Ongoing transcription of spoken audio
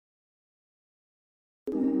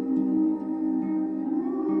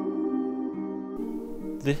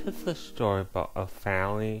This is a story about a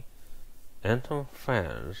family and some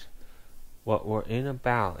friends what were in a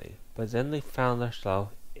valley, but then they found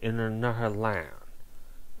themselves in another land.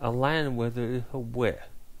 A land where there is a witch.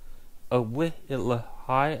 A witch that lives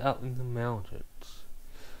high up in the mountains.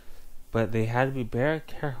 But they had to be very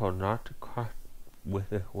careful not to cross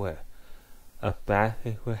with this witch. A bad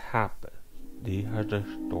thing would happen. These are the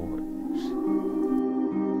stories.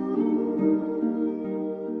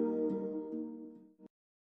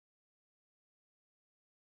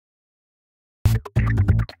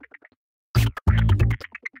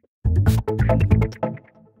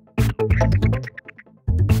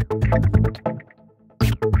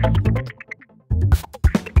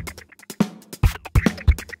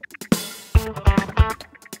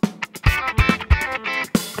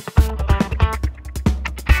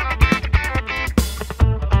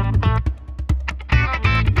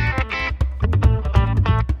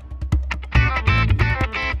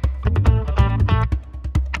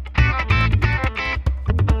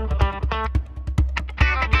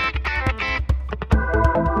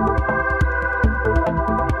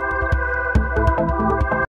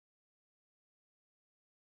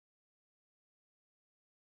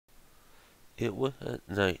 It was at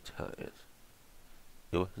nighttime.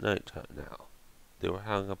 It was nighttime now. They were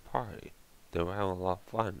having a party. They were having a lot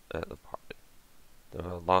of fun at the party. They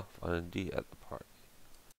were a lot of fun indeed at the party.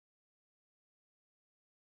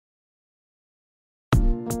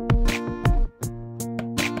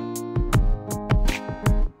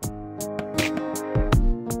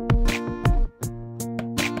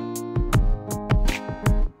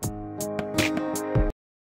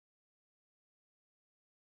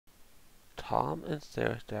 Tom and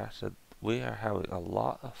Sarah's dad said, "We are having a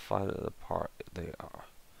lot of fun at the party." They are.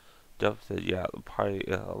 Deb said, "Yeah, the party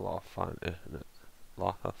is a lot of fun, isn't it? A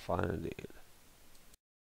lot of fun indeed."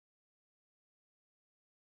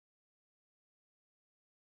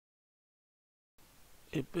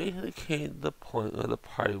 It basically came to the point where the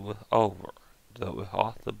party was over. They was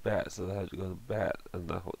off the bed, so they had to go to bed, and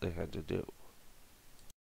that's what they had to do.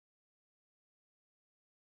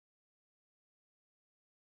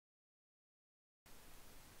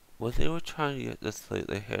 When they were trying to get to sleep,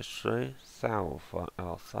 they heard strange sound from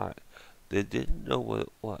outside. They didn't know what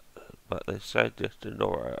it was, but they tried just to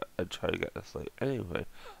ignore it and try to get to sleep anyway.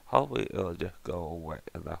 Hopefully it'll just go away,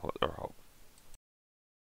 and that's what they're hoping.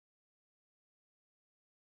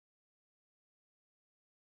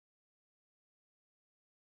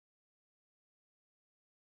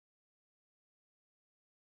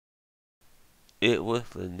 It was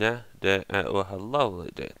the next day, and it was a lovely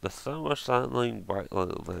day. The sun was shining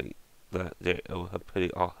brightly that day. It was a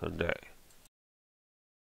pretty awesome day.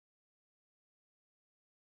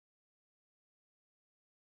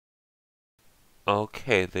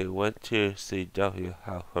 Okay, they went to CW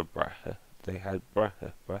House for breakfast. They had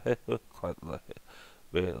breakfast. Breakfast was quite delicious.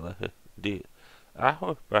 Very delicious indeed.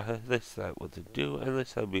 After breakfast, they said what to do, and they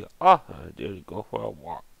said it'd be awesome idea to go for a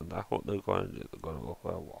walk. And that's what they're going to do. They're going to go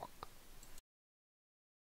for a walk.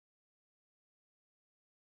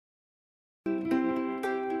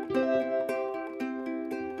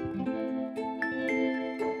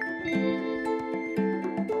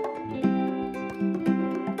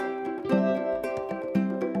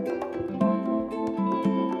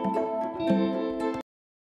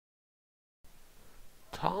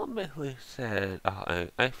 Tom basically said,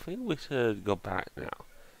 I think we should go back now.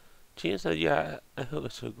 Gina said, yeah, I think we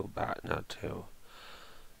should go back now too.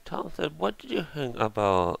 Tom said, what did you think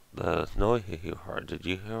about the noise you heard? Did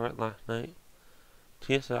you hear it last night?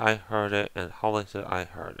 Gina said, I heard it, and Holly said, I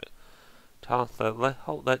heard it. Tom said, let's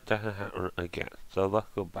hope that doesn't happen again. So let's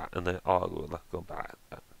go back, and they all agreed, let's go back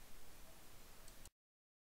then.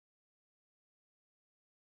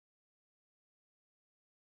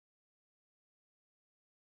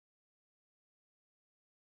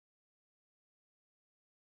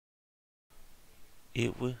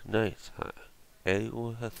 It was nighttime. Eddie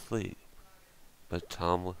was asleep, but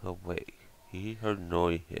Tom was awake. He heard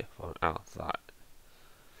noises from outside.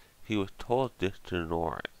 He was told just to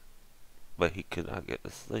ignore it, but he could not get to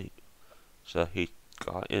sleep. So he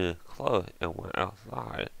got in his clothes and went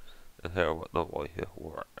outside and heard what the voices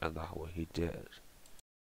were, and that's what he did.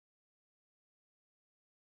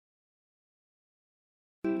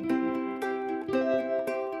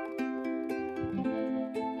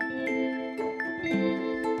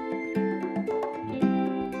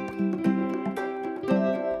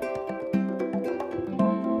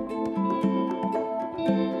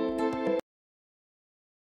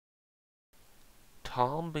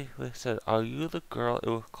 Tom basically said, are you the girl it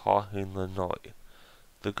was causing the noise?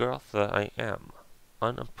 The girl said, I am.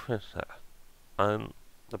 I'm a princess. I'm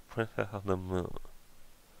the princess of the moon.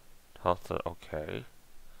 Tom said, okay.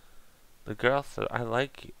 The girl said, I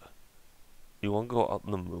like you. You want to go up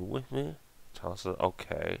the moon with me? Tom said,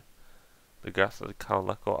 okay. The girl said, come on,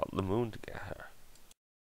 let's go up the moon to get her.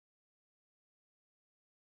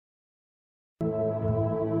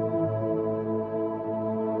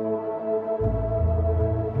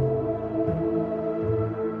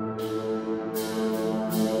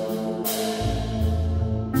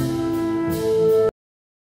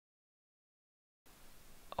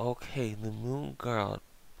 Okay, the moon girl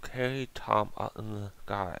carried Tom up in the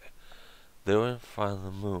sky. They were in front of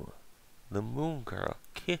the moon. The moon girl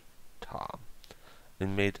kissed Tom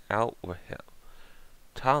and made out with him.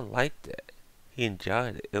 Tom liked it. He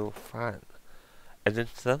enjoyed it. It was fun. And then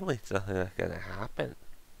suddenly something was going to happen.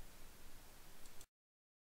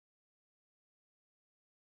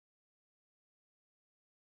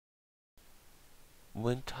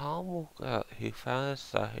 When Tom woke up, he found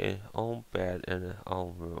himself in his own bed in his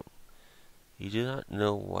own room. He did not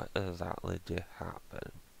know what exactly did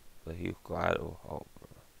happen, but he was glad it was over.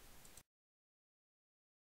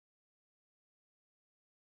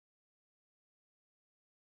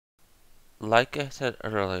 Like I said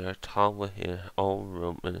earlier, Tom was in his own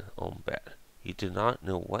room in his own bed. He did not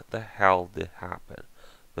know what the hell did happen,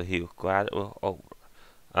 but he was glad it was over.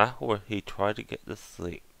 Afterward, he tried to get to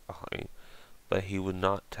sleep, but he would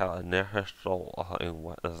not tell another soul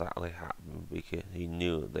what exactly happened because he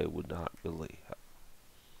knew they would not believe him.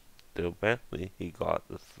 So eventually, he got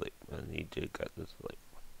to sleep, and he did get to sleep.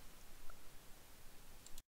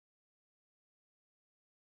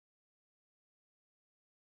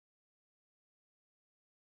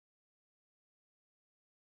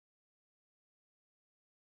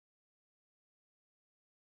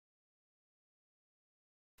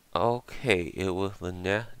 Okay, it was the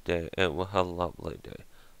next day. It was a lovely day.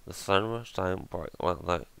 The sun was shining bright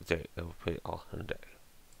like day. It was a pretty awesome day.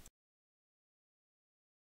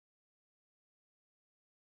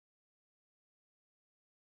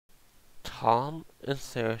 Tom and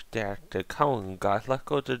Sarah's dad said, come on guys, let's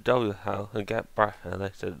go to W's house and get breakfast. And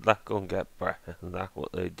they said, let's go and get breakfast. And that's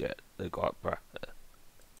what they did. They got breakfast.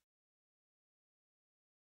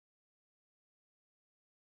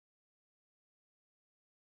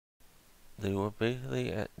 They were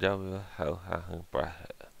basically at W's house having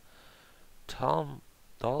breakfast. Tom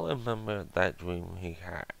don't remember that dream he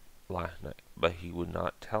had last night, but he would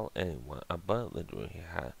not tell anyone about the dream he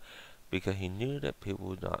had because he knew that people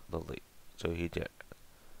would not believe, so he did.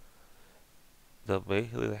 So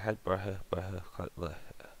basically they had breakfast quite late.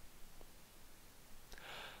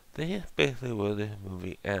 This is basically where this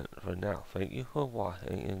movie ends for now. Thank you for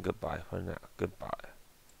watching and goodbye for now. Goodbye.